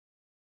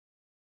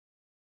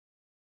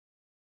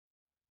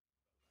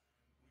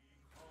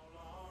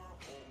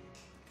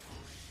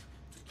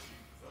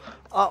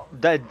Oh,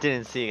 I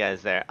didn't see you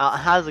guys there.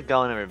 How's it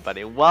going,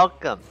 everybody?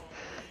 Welcome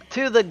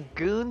to the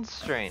Goon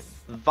Stream,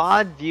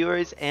 VOD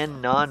viewers and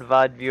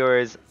non-VOD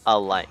viewers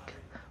alike.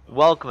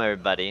 Welcome,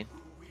 everybody.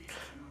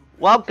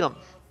 Welcome.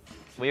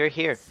 We are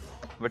here.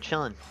 We're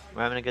chilling.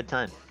 We're having a good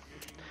time.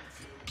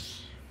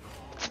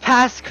 It's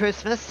past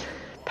Christmas.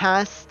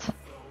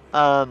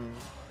 Well,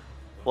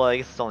 I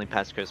guess it's only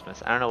past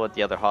Christmas. I don't know what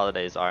the other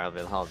holidays are of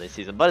the holiday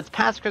season, but it's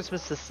past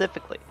Christmas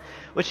specifically,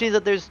 which means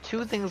that there's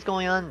two things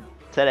going on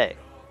today.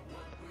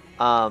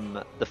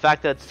 The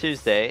fact that it's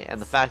Tuesday,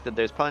 and the fact that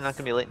there's probably not going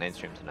to be a late night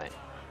stream tonight.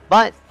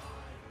 But,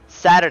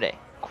 Saturday,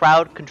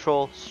 crowd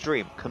control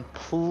stream,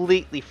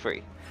 completely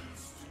free.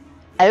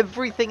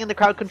 Everything in the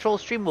crowd control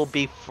stream will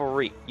be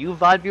free. You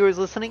VOD viewers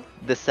listening,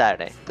 this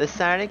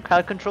Saturday,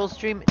 crowd control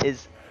stream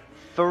is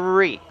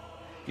free.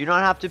 You don't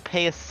have to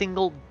pay a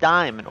single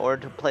dime in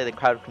order to play the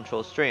crowd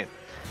control stream.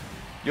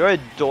 You're a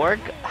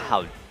dork?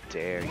 How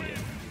dare you?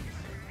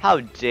 How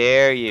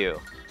dare you?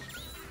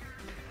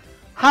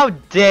 How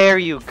dare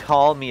you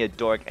call me a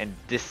dork and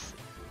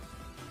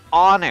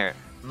dishonor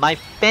my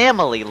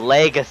family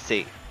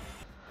legacy?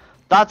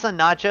 Thoughts on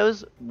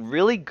nachos?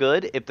 Really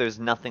good if there's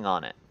nothing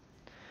on it.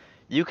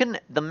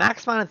 The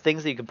max amount of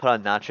things that you can put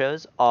on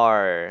nachos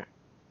are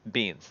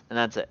beans, and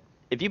that's it.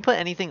 If you put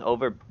anything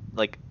over,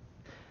 like,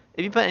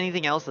 if you put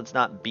anything else that's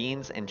not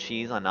beans and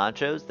cheese on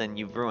nachos, then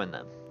you've ruined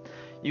them.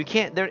 You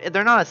can't,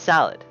 they're not a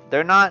salad.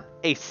 They're not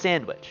a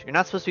sandwich. You're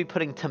not supposed to be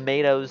putting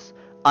tomatoes,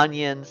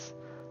 onions,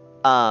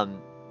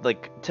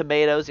 like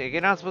tomatoes.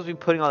 You're not supposed to be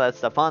putting all that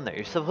stuff on there.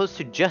 You're supposed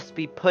to just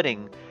be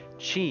putting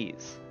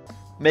cheese.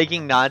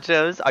 Making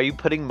nachos, are you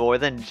putting more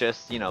than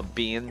just, you know,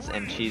 beans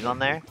and cheese on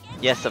there?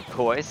 Yes, of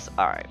course.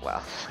 Alright,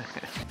 well.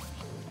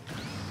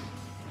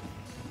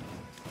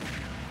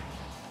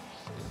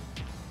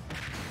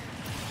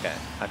 Okay,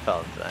 I fell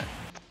into that.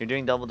 You're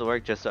doing double the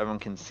work just so everyone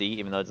can see,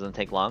 even though it doesn't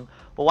take long.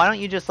 Well, why don't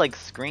you just like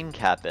screen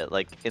cap it?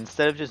 Like,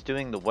 instead of just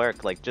doing the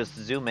work, like just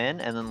zoom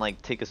in and then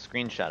like take a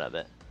screenshot of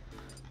it.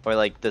 Or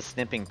like the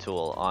snipping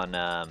tool on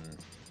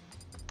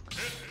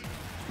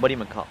what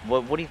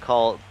do you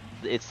call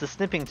it's the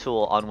snipping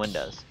tool on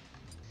Windows.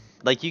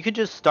 Like, you could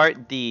just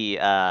start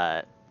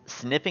the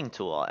snipping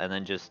tool and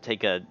then just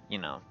take a, you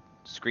know,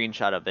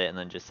 screenshot of it and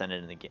then just send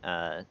it in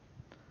the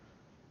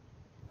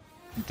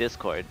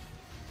Discord.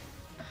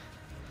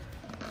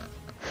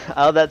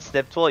 Oh, that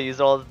snip tool, I use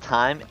it all the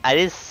time. It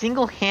is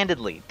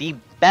single-handedly the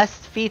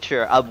best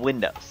feature of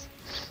Windows.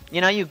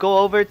 You know, you go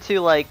over to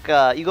like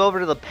you go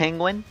over to the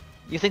Penguin.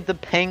 You think the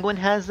Penguin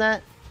has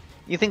that?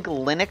 You think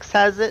Linux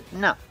has it?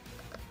 No.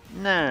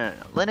 No.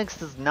 Linux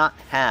does not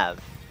have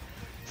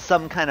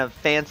some kind of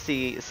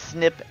fancy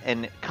snip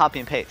and copy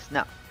and paste.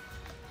 No.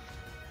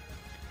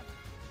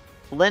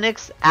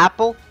 Linux,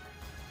 Apple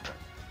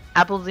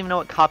doesn't even know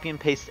what copy and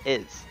paste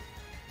is.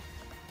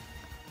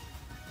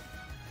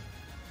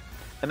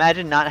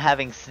 Imagine not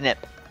having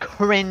snip.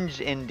 Cringe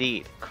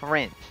indeed.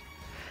 Cringe.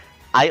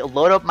 I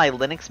load up my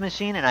Linux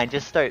machine and I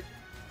just start...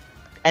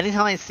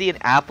 Anytime I see an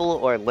Apple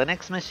or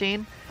Linux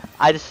machine,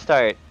 I just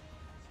start...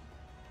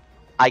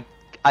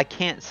 I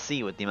can't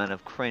see with the amount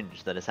of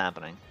cringe that is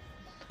happening.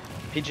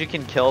 Pichu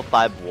can kill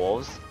 5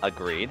 wolves.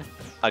 Agreed.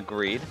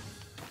 Agreed.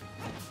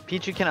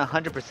 Pichu can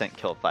 100%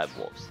 kill 5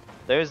 wolves.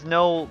 There's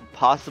no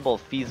possible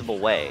feasible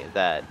way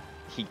that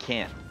he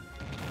can't.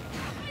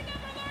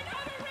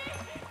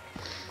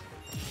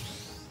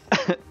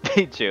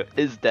 Pichu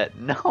is dead.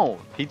 No!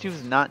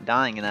 Pichu's not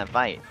dying in that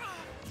fight.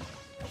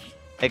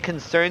 It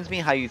concerns me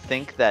how you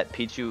think that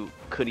Pichu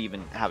could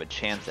even have a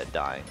chance at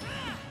dying.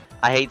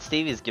 I hate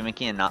Steve, he's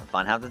gimmicky and not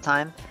fun half the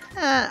time.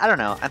 I don't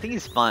know, I think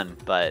he's fun,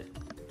 but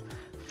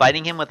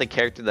fighting him with a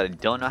character that I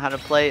don't know how to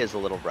play is a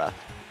little rough.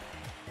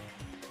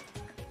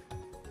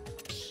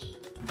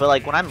 But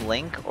like when I'm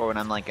Link or when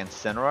I'm like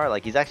Incineroar,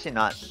 like he's actually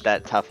not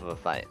that tough of a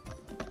fight.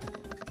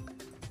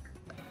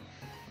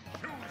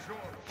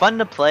 Fun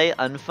to play,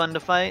 unfun to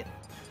fight?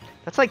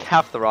 That's like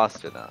half the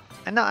roster though.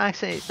 And no,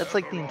 actually, that's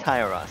like the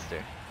entire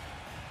roster.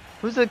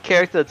 Who's a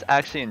character that's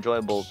actually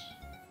enjoyable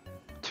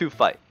to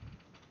fight?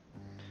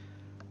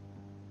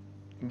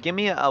 Give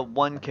me a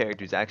one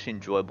character who's actually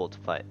enjoyable to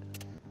fight.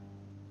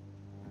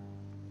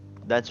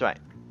 That's right.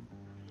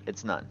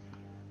 It's none.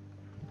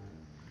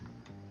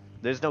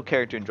 There's no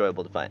character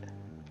enjoyable to fight.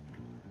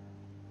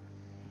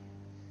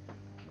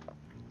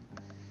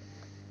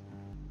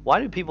 Why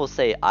do people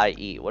say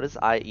IE? What does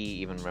IE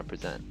even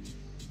represent?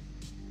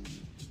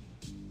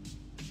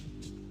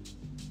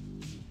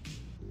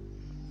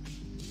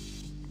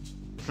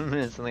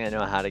 It's something I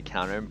know how to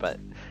counter, but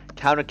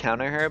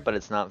counter her, but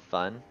it's not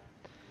fun.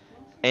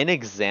 An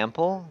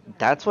example?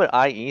 That's what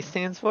IE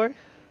stands for?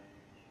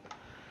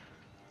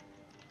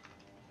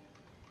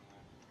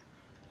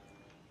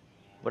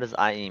 What does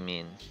IE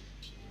mean?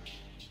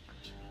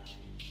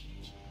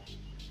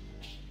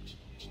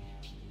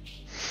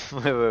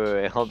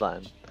 Wait, hold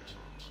on.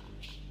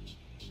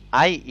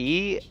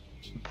 IE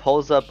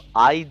pulls up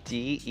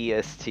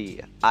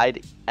IDEST,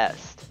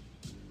 IDEST,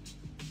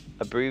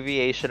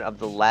 abbreviation of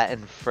the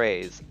Latin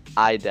phrase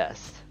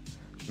idest,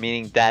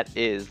 Meaning that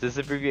is. This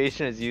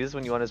abbreviation is used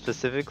when you want to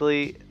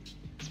specifically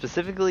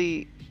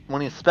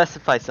when you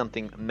specify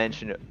something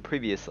mentioned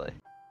previously.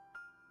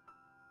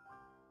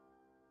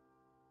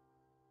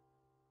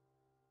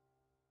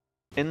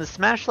 In the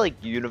Smash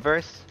like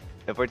universe,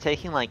 if we're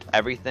taking like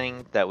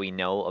everything that we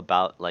know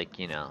about like,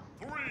 you know,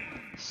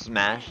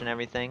 Smash and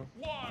everything,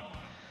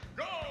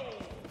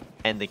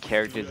 and the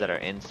characters that are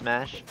in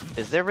Smash,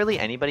 is there really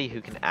anybody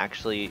who can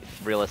actually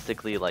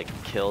realistically like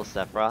kill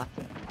Sephiroth?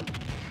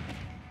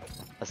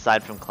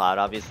 Aside from Cloud,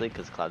 obviously,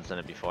 because Cloud's done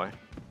it before.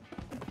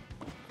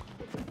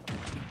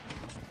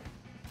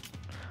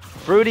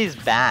 Fruity's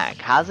back.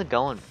 How's it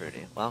going,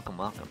 Fruity? Welcome,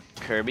 welcome.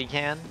 Kirby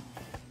can?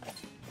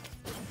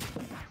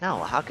 No,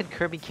 how could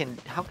Kirby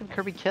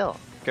kill?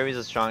 Kirby's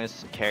the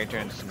strongest character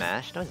in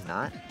Smash? No, he's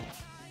not.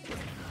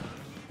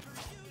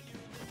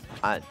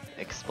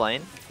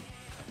 Explain?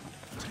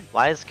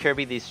 Why is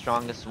Kirby the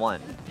strongest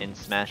one in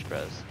Smash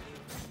Bros?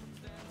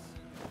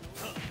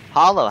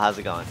 Hollow, how's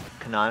it going?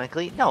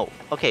 Canonically? No.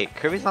 Okay,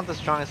 Kirby's not the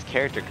strongest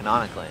character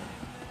canonically.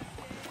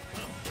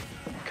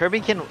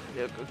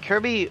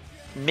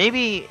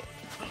 Maybe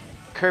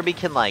Kirby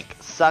can like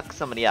suck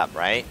somebody up,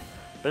 right?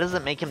 But it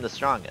doesn't make him the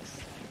strongest.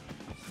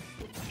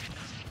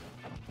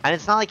 And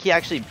it's not like he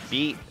actually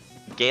beat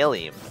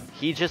Galeem.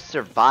 He just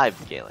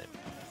survived Galeem.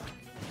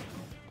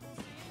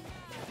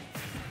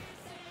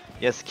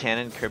 Yes,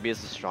 canon, Kirby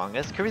is the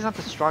strongest. Kirby's not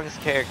the strongest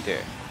character.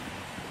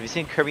 Have you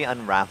seen Kirby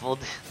Unraveled?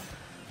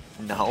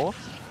 No?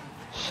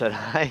 Should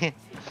I?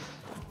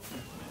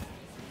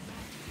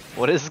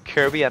 What is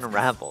Kirby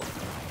Unraveled?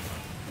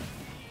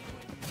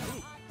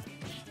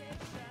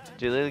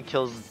 Dude, literally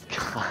kills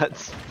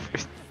gods for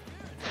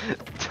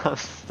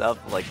tough stuff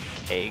like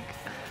cake.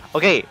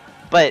 Okay,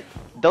 but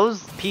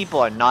those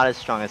people are not as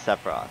strong as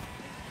Sephiroth.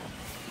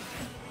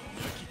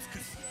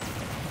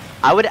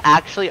 I would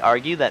actually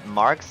argue that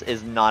Marx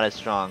is not as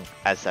strong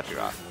as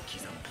Sephiroth.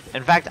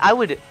 In fact, I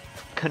would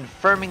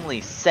confirmingly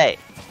say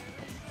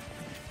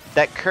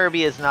that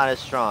Kirby is not as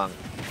strong,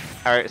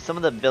 or some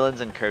of the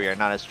villains in Kirby are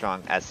not as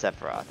strong as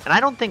Sephiroth. And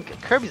I don't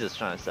think Kirby's as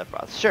strong as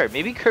Sephiroth. Sure,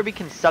 maybe Kirby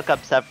can suck up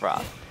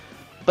Sephiroth.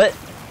 But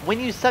when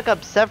you suck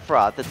up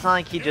Sephiroth, it's not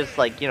like he just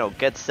like, you know,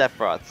 gets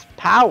Sephiroth's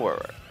power.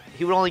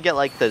 He would only get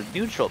like the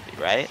neutral B,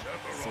 right?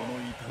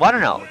 Well, I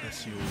don't know.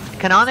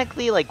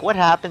 Canonically, like what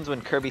happens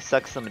when Kirby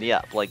sucks somebody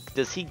up? Like,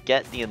 does he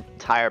get the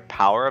entire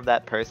power of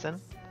that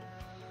person?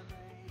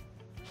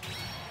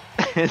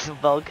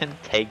 Isabel can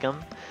take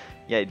him?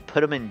 Yeah, he'd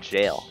put him in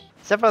jail.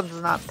 Sephiroth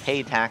does not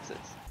pay taxes.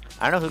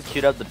 I don't know who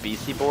queued up the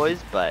Beastie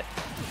Boys, but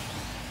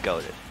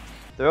goated.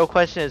 The real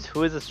question is,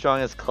 who is the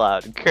strongest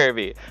Cloud?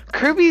 Kirby.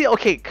 Kirby,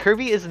 okay,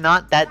 Kirby is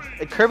not that...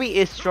 Kirby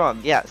is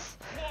strong, yes.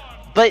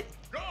 But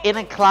in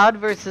a Cloud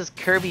versus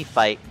Kirby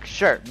fight,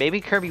 sure,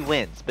 maybe Kirby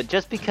wins. But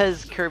just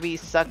because Kirby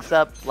sucks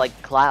up,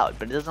 like, Cloud,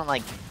 but it doesn't,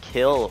 like,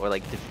 kill or,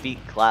 like, defeat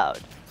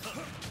Cloud.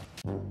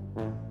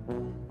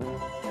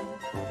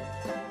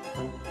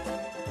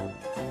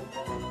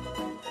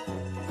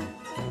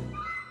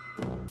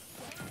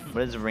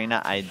 What is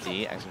Arena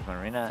ID? Actually,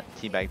 Arena,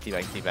 teabag,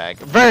 teabag, teabag.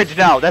 Verge,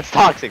 no, that's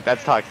toxic.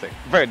 That's toxic.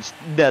 Verge,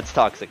 that's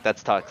toxic.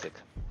 That's toxic.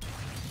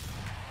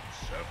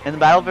 In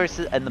the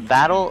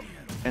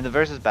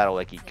versus battle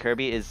wiki,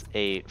 Kirby is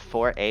a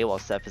 4A while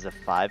Seph is a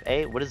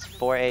 5A. What is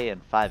 4A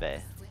and 5A?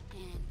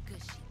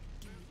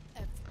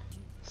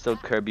 So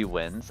Kirby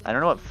wins. I don't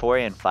know what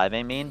 4A and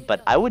 5A mean,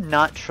 but I would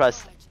not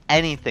trust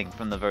anything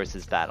from the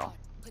versus battle.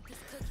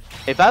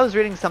 If I was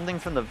reading something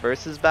from the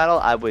versus battle,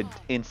 I would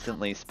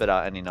instantly spit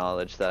out any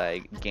knowledge that I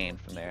gained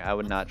from there. I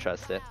would not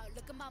trust it.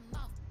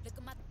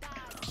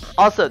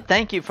 Also,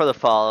 thank you for the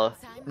follow,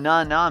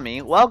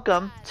 Nanami.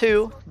 Welcome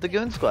to the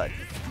Goon Squad.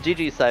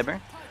 GG,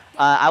 Cyber.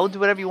 I will do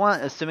whatever you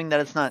want, assuming that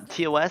it's not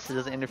TOS, it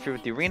doesn't interfere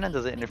with the arena, it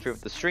doesn't interfere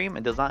with the stream,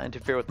 it does not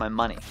interfere with my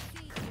money.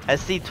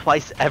 SC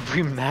twice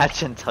every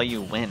match until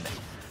you win.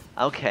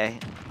 Okay,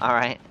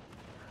 alright.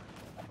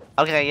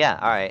 Okay, yeah,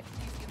 alright.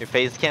 Your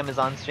face cam is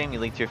on stream, you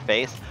leaked your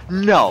face?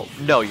 No,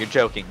 no, you're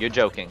joking, you're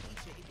joking.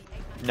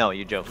 No,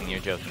 you're joking, you're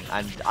joking.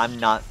 I'm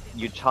not,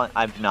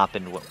 I've not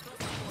been,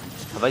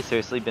 have I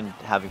seriously been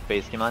having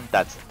face cam on?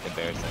 That's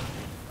embarrassing.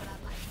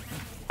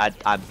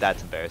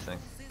 That's embarrassing.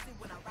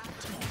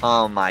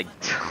 Oh my,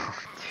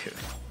 dude.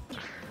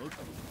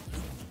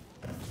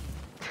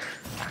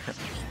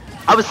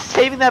 I was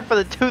saving that for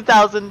the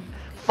 2,000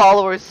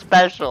 followers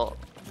special.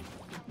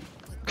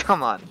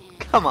 Come on,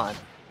 come on.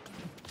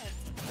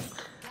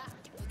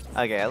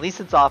 Okay, at least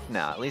it's off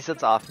now. At least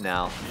it's off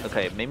now.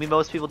 Okay, maybe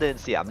most people didn't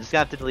see it. I'm just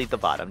gonna have to delete the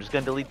VOD. I'm just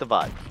gonna delete the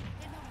VOD.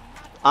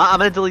 I'm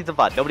gonna delete the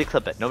VOD. Nobody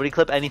clip it. Nobody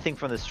clip anything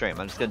from the stream.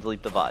 I'm just gonna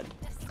delete the VOD.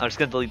 I'm just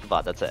gonna delete the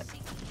VOD. That's it.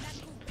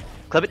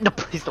 Clip it? No,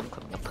 please don't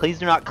clip it. No, please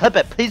do not clip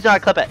it. Please do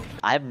not clip it.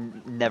 I have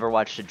never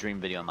watched a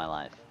Dream video in my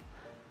life.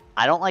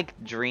 I don't like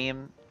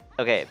Dream.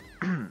 Okay.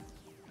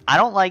 I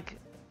don't like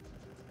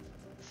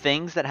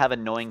things that have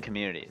annoying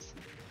communities.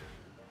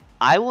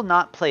 I will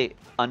not play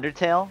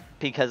Undertale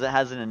because it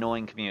has an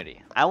annoying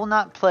community. I will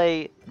not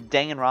play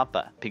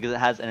Danganronpa because it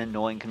has an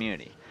annoying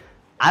community.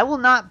 I will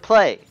not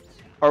play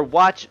or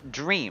watch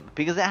Dream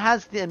because it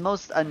has the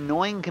most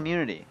annoying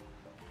community.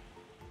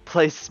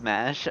 Play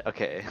Smash?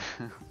 Okay.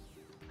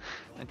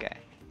 Okay.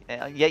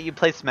 Yeah, you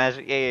play Smash.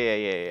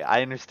 Yeah.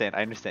 I understand.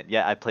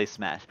 Yeah, I play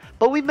Smash.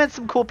 But we've met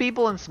some cool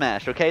people in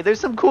Smash, okay? There's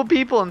some cool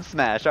people in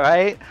Smash,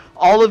 alright?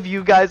 All of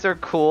you guys are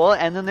cool,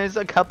 and then there's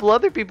a couple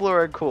other people who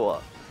are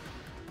cool.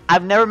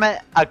 I've never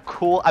met a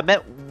cool... I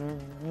met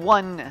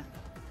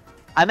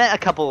a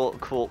couple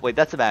cool... Wait,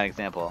 that's a bad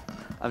example.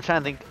 I'm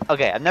trying to think...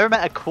 Okay, I've never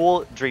met a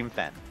cool Dream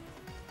fan.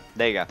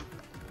 There you go.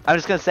 I'm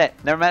just gonna say it.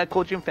 Never met a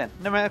cool Dream fan.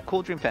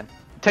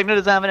 Techno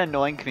doesn't have an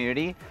annoying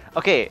community.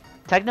 Okay,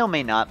 Techno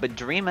may not, but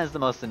Dream has the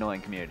most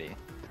annoying community.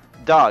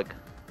 Dog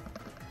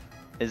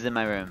is in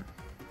my room.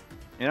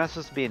 You're not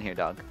supposed to be in here,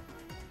 dog.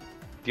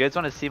 Do you guys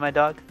want to see my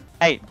dog?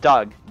 Hey,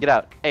 dog, get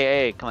out.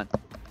 Hey, come on.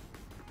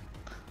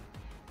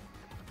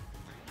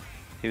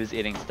 He was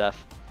eating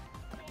stuff.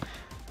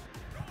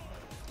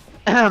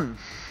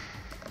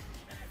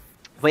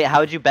 Wait, how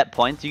would you bet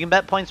points? You can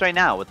bet points right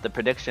now with the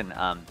prediction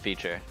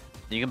feature.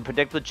 You can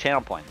predict with channel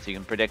points. You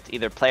can predict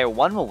either player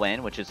 1 will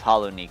win, which is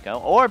Hollow Nico,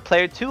 or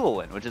player 2 will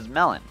win, which is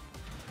Melon.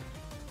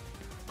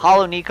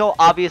 Hollow Nico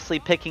obviously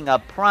picking a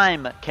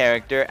prime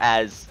character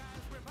as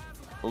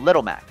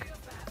Little Mac.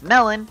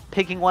 Melon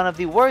picking one of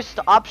the worst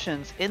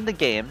options in the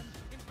game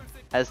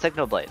as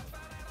Technoblade.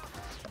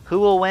 Who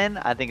will win?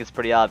 I think it's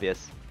pretty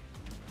obvious.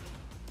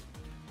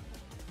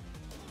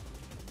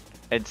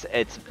 It's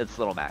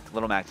Little Mac.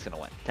 Little Mac's gonna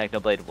win.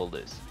 Technoblade will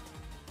lose.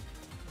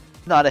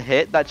 Not a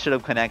hit. That should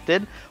have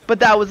connected. But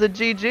that was a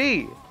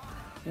GG.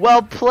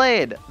 Well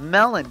played.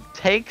 Melon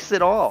takes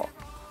it all.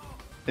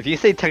 If you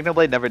say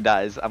Technoblade never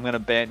dies, I'm gonna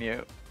ban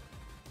you.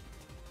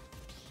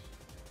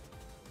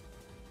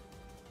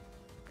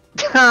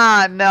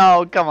 Ah,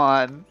 no, come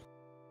on.